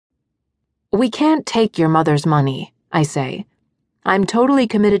We can't take your mother's money, I say. I'm totally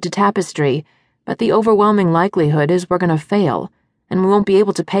committed to Tapestry, but the overwhelming likelihood is we're going to fail, and we won't be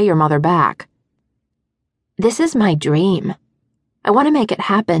able to pay your mother back. This is my dream. I want to make it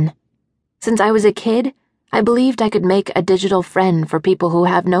happen. Since I was a kid, I believed I could make a digital friend for people who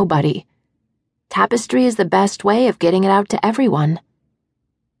have nobody. Tapestry is the best way of getting it out to everyone.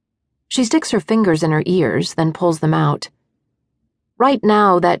 She sticks her fingers in her ears, then pulls them out. Right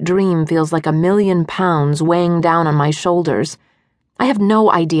now, that dream feels like 1,000,000 pounds weighing down on my shoulders. I have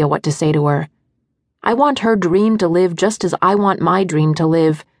no idea what to say to her. I want her dream to live just as I want my dream to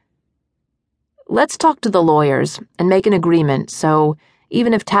live. Let's talk to the lawyers and make an agreement so,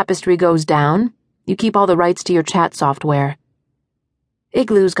 even if Tapestry goes down, you keep all the rights to your chat software.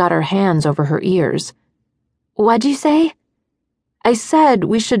 Igloo's got her hands over her ears. What'd you say? I said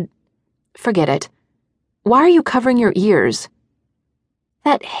we should... Forget it. Why are you covering your ears?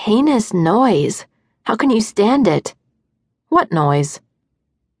 That heinous noise. How can you stand it? What noise?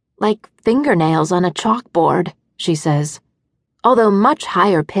 Like fingernails on a chalkboard, she says, although much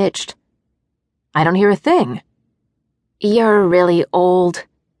higher pitched. I don't hear a thing. You're really old.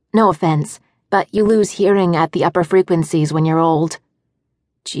 No offense, but you lose hearing at the upper frequencies when you're old.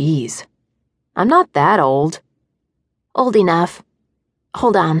 Jeez. I'm not that old. Old enough.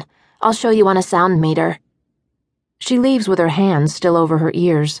 Hold on, I'll show you on a sound meter. She leaves with her hands still over her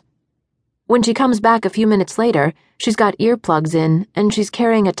ears. When she comes back a few minutes later, she's got earplugs in and she's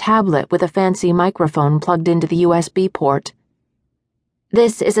carrying a tablet with a fancy microphone plugged into the USB port.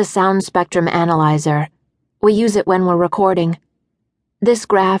 This is a sound spectrum analyzer. We use it when we're recording. This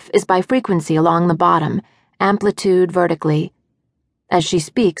graph is by frequency along the bottom, amplitude vertically. As she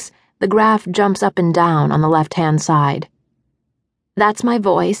speaks, the graph jumps up and down on the left-hand side. That's my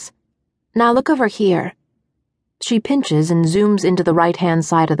voice. Now look over here. She pinches and zooms into the right-hand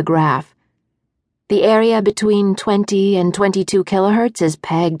side of the graph. The area between 20 and 22 kilohertz is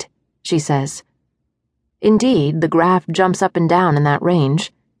pegged, she says. Indeed, the graph jumps up and down in that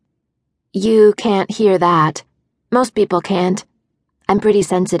range. You can't hear that. Most people can't. I'm pretty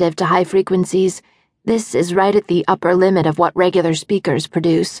sensitive to high frequencies. This is right at the upper limit of what regular speakers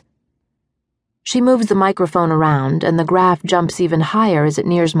produce. She moves the microphone around, and the graph jumps even higher as it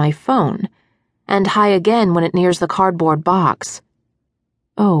nears my phone, and high again when it nears the cardboard box.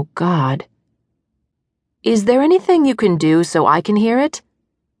 Oh, God. Is there anything you can do so I can hear it?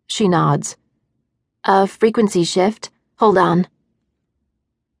 She nods. A frequency shift. Hold on.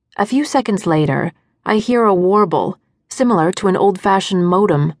 A few seconds later, I hear a warble, similar to an old-fashioned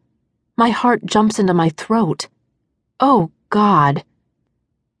modem. My heart jumps into my throat. Oh, God.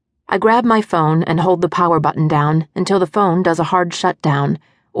 I grab my phone and hold the power button down until the phone does a hard shutdown,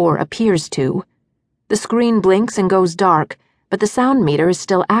 or appears to. The screen blinks and goes dark, but the sound meter is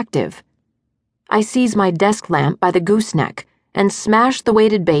still active. I seize my desk lamp by the gooseneck and smash the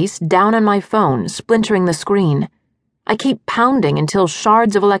weighted base down on my phone, splintering the screen. I keep pounding until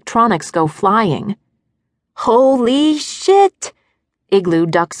shards of electronics go flying. Holy shit! Igloo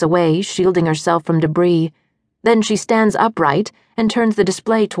ducks away, shielding herself from debris. Then she stands upright and turns the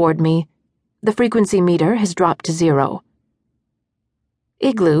display toward me. The frequency meter has dropped to 0.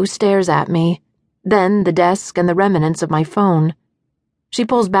 Igloo stares at me, then the desk and the remnants of my phone. She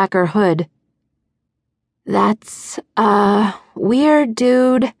pulls back her hood. That's, weird,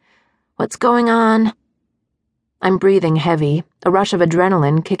 dude. What's going on? I'm breathing heavy, a rush of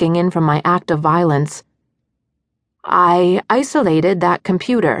adrenaline kicking in from my act of violence. I isolated that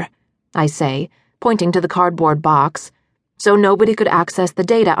computer, I say, pointing to the cardboard box, so nobody could access the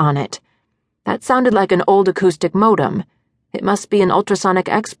data on it. That sounded like an old acoustic modem. It must be an ultrasonic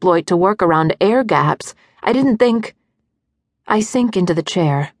exploit to work around air gaps. I didn't think... I sink into the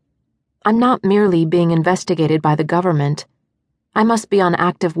chair. I'm not merely being investigated by the government. I must be on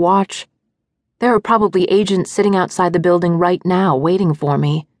active watch. There are probably agents sitting outside the building right now waiting for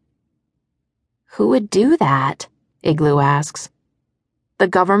me. Who would do that? Igloo asks. The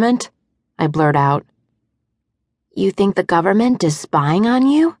government? I blurt out. You think the government is spying on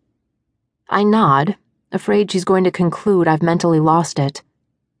you? I nod, afraid she's going to conclude I've mentally lost it.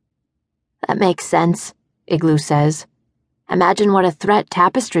 That makes sense, Igloo says. Imagine what a threat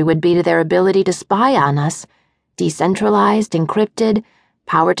Tapestry would be to their ability to spy on us. Decentralized, encrypted,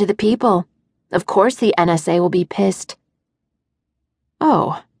 power to the people. Of course the NSA will be pissed.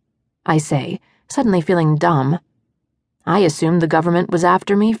 Oh, I say, suddenly feeling dumb. I assumed the government was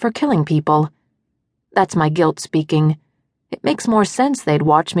after me for killing people. That's my guilt speaking. It makes more sense they'd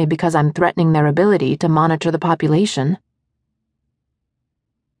watch me because I'm threatening their ability to monitor the population.